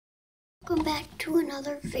Welcome back to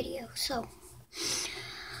another video. So,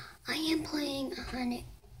 I am playing on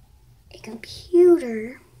a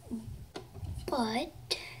computer, but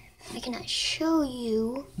I cannot show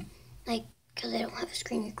you, because I don't have a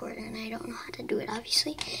screen recorder and I don't know how to do it,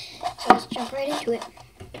 obviously. So let's jump right into it.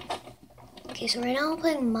 Okay, so right now I'm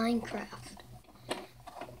playing Minecraft.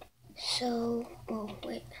 So, oh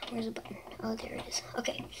wait, where's the button? Oh, there it is.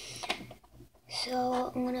 Okay,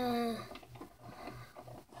 so I'm gonna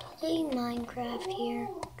play Minecraft here.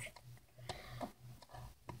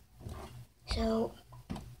 So,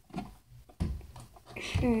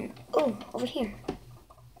 oh, over here.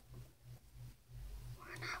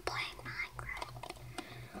 We're not playing Minecraft.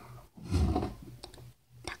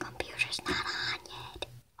 The computer's not on yet.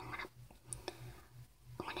 I'm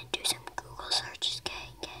gonna do some Google searches.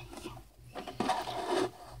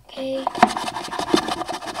 Okay.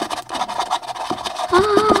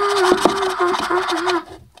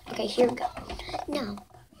 Okay, here we go. Now,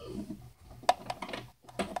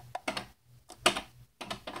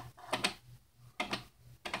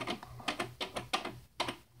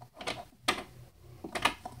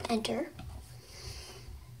 enter.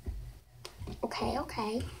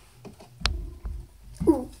 Okay.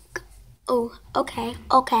 Ooh. Oh, okay.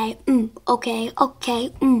 Okay. Okay.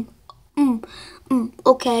 Okay.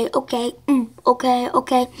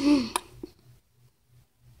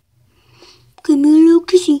 Give me a little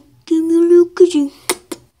kissy.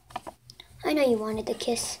 I know you wanted the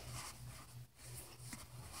kiss.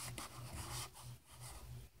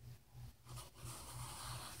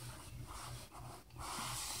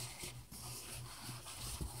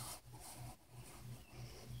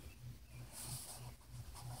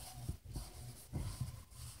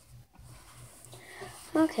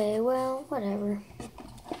 Okay, well, whatever.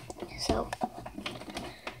 So,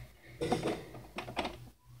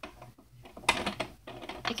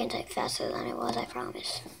 I can type faster than I was, I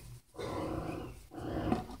promise.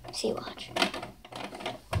 See, watch.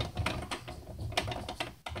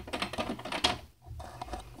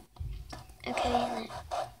 Okay, and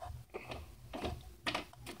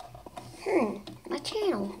then, my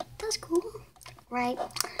channel. That's cool, right?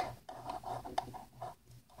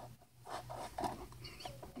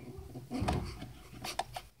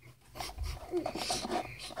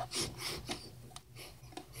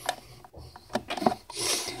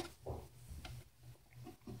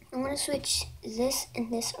 I'm gonna switch this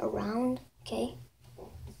and this around, okay?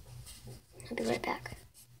 I'll be right back.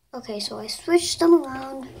 Okay, so I switched them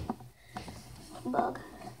around. Bug.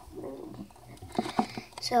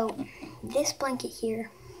 So, this blanket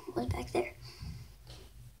here was back there.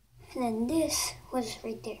 And then this was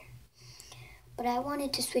right there. But I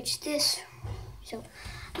wanted to switch this, so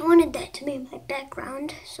I wanted that to be my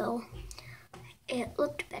background, so it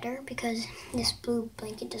looked better because this blue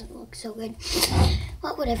blanket doesn't look so good.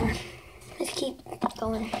 Well, whatever. Let's keep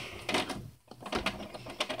going.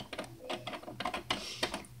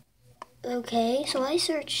 Okay, so I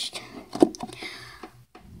searched,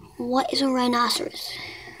 what is a rhinoceros?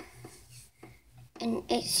 And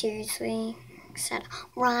it seriously said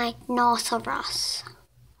rhinoceros.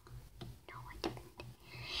 No, I didn't.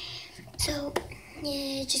 So,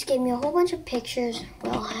 yeah, it just gave me a whole bunch of pictures.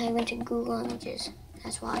 Well, I went to Google Images,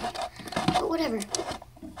 that's why. But whatever.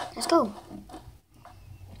 Let's go.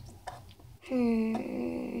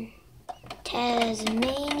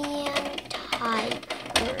 Tasmanian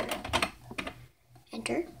tiger.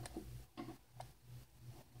 Enter.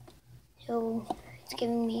 So, it's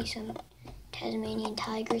giving me some Tasmanian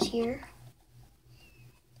tigers here.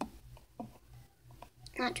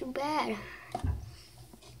 Not too bad.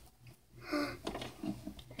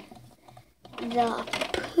 The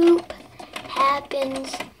poop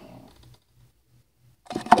happens.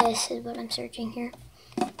 This is what I'm searching here.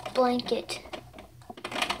 Blanket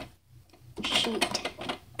sheet.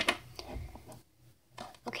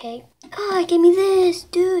 Okay. Oh, it gave me this,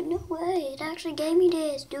 dude. No way. It actually gave me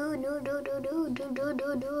this, dude. Dude.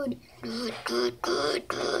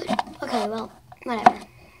 Okay, well, whatever.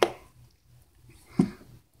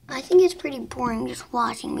 I think it's pretty boring just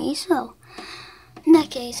watching me, so in that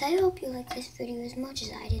case, I hope you liked this video as much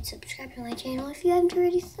as I did. Subscribe to my channel if you haven't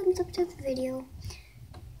already. Thumbs up to the video.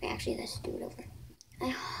 Wait, actually, let's do it over. I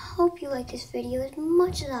hope you liked this video as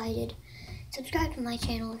much as I did. Subscribe to my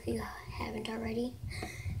channel if you haven't already.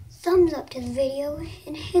 Thumbs up to the video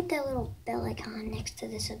and hit that little bell icon next to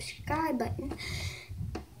the subscribe button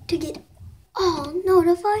to get all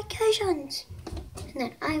notifications. And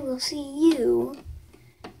then I will see you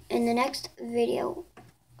in the next video.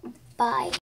 Bye.